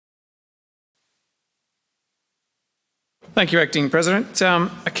Thank you, Acting President.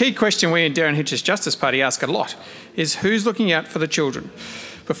 A key question we in Darren Hitch's Justice Party ask a lot is who's looking out for the children?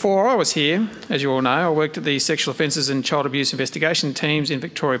 Before I was here, as you all know, I worked at the Sexual Offences and Child Abuse Investigation Teams in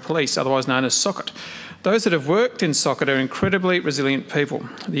Victoria Police, otherwise known as SOCIT. Those that have worked in SOCIT are incredibly resilient people.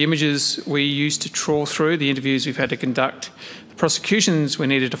 The images we used to trawl through, the interviews we've had to conduct, the prosecutions we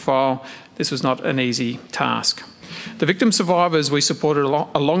needed to file, this was not an easy task. The victim survivors we supported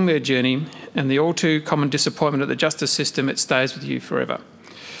along their journey, and the all too common disappointment at the justice system, it stays with you forever.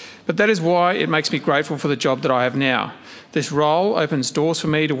 But that is why it makes me grateful for the job that I have now. This role opens doors for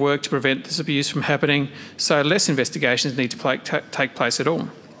me to work to prevent this abuse from happening, so less investigations need to take place at all.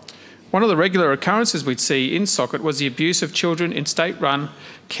 One of the regular occurrences we'd see in SOCIT was the abuse of children in state-run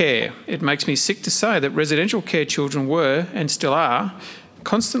care. It makes me sick to say that residential care children were, and still are,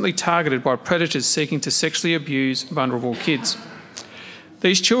 constantly targeted by predators seeking to sexually abuse vulnerable kids.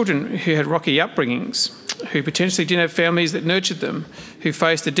 These children who had rocky upbringings, who potentially didn't have families that nurtured them, who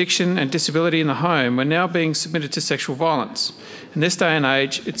faced addiction and disability in the home, were now being submitted to sexual violence. In this day and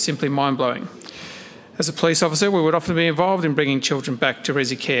age, it's simply mind-blowing. As a police officer, we would often be involved in bringing children back to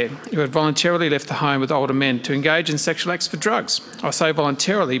resi care who had voluntarily left the home with older men to engage in sexual acts for drugs. I say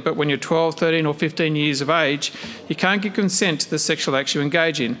voluntarily, but when you're 12, 13 or 15 years of age, you can't get consent to the sexual acts you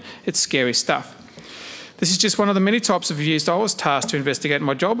engage in. It's scary stuff. This is just one of the many types of abuse I was tasked to investigate in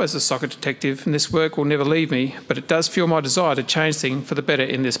my job as a SOCIT detective, and this work will never leave me, but it does fuel my desire to change things for the better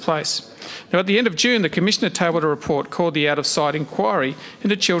in this place. Now, at the end of June, the Commissioner tabled a report called the Out of Sight Inquiry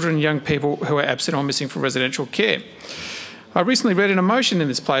into children and young people who are absent or missing from residential care. I recently read in a motion in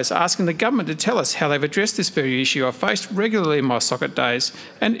this place asking the government to tell us how they've addressed this very issue I've faced regularly in my SOCIT days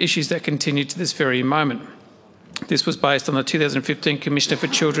and issues that continue to this very moment. This was based on the 2015 Commissioner for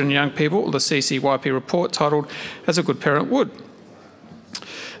Children and Young People, the CCYP report titled As a Good Parent Would.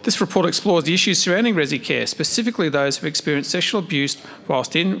 This report explores the issues surrounding resi care, specifically those who have experienced sexual abuse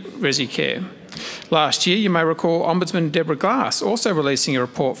whilst in resi care. Last year, you may recall Ombudsman Deborah Glass also releasing a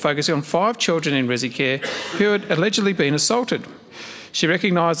report focusing on 5 children in resi care who had allegedly been assaulted. She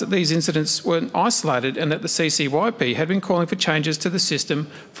recognised that these incidents weren't isolated and that the CCYP had been calling for changes to the system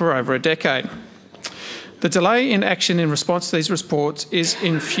for over a decade. The delay in action in response to these reports is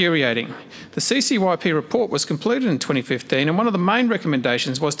infuriating. The CCYP report was completed in 2015 and one of the main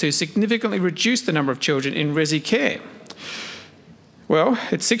recommendations was to significantly reduce the number of children in resi care. Well,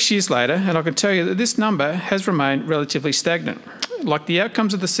 it's 6 years later and I can tell you that this number has remained relatively stagnant. Like the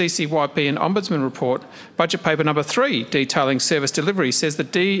outcomes of the CCYP and Ombudsman report, Budget Paper number 3, detailing service delivery, says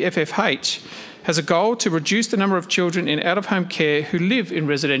that DFFH has a goal to reduce the number of children in out-of-home care who live in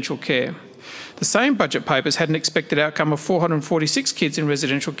residential care. The same budget papers had an expected outcome of 446 kids in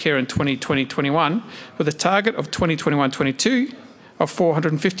residential care in 2020-21, with a target of 2021-22 of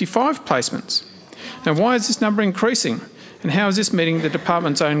 455 placements. Now, why is this number increasing, and how is this meeting the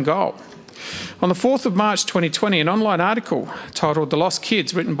department's own goal? On the 4th of March 2020, an online article titled The Lost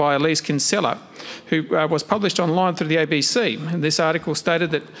Kids, written by Elise Kinsella, who was published online through the ABC. And this article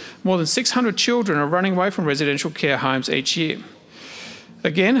stated that more than 600 children are running away from residential care homes each year.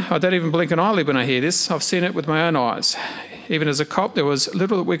 Again, I don't even blink an eyelid when I hear this. I've seen it with my own eyes. Even as a cop, there was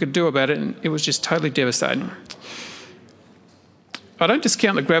little that we could do about it, and it was just totally devastating. I don't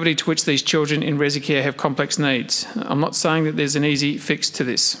discount the gravity to which these children in resi care have complex needs. I'm not saying that there's an easy fix to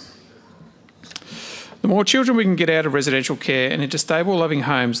this. The more children we can get out of residential care and into stable, loving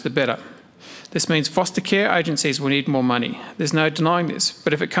homes, the better. This means foster care agencies will need more money. There's no denying this,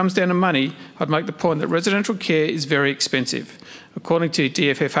 but if it comes down to money, I'd make the point that residential care is very expensive. According to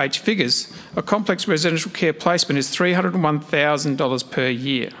DFFH figures, a complex residential care placement is $301,000 per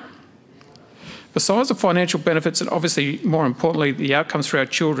year. Besides the financial benefits and obviously, more importantly, the outcomes for our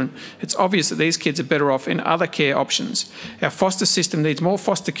children, it's obvious that these kids are better off in other care options. Our foster system needs more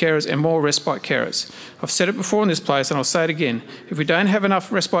foster carers and more respite carers. I've said it before in this place and I'll say it again. If we don't have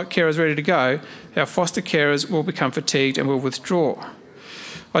enough respite carers ready to go, our foster carers will become fatigued and will withdraw.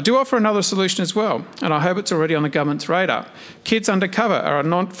 I do offer another solution as well, and I hope it's already on the government's radar. Kids Undercover are a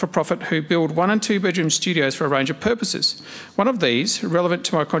not-for-profit who build 1- and 2-bedroom studios for a range of purposes. One of these, relevant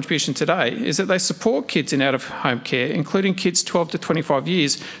to my contribution today, is that they support kids in out-of-home care, including kids 12 to 25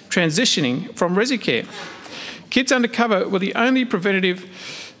 years, transitioning from resi care. Kids Undercover were the only preventative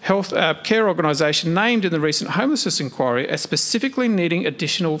health care organisation named in the recent homelessness inquiry as specifically needing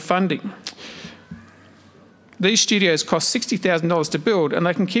additional funding. These studios cost $60,000 to build, and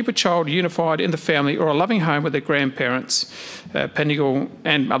they can keep a child unified in the family or a loving home with their grandparents,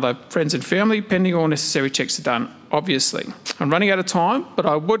 and other friends and family, pending all necessary checks are done. obviously. I'm running out of time, but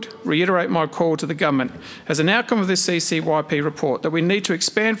I would reiterate my call to the government as an outcome of this CCYP report that we need to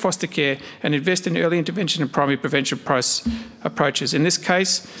expand foster care and invest in early intervention and primary prevention approaches. In this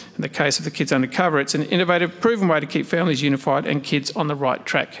case, in the case of the kids undercover, it's an innovative, proven way to keep families unified and kids on the right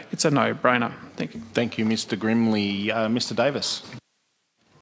track. It's a no-brainer. Thank you. Thank you, Mr Grimley. Mr Davis.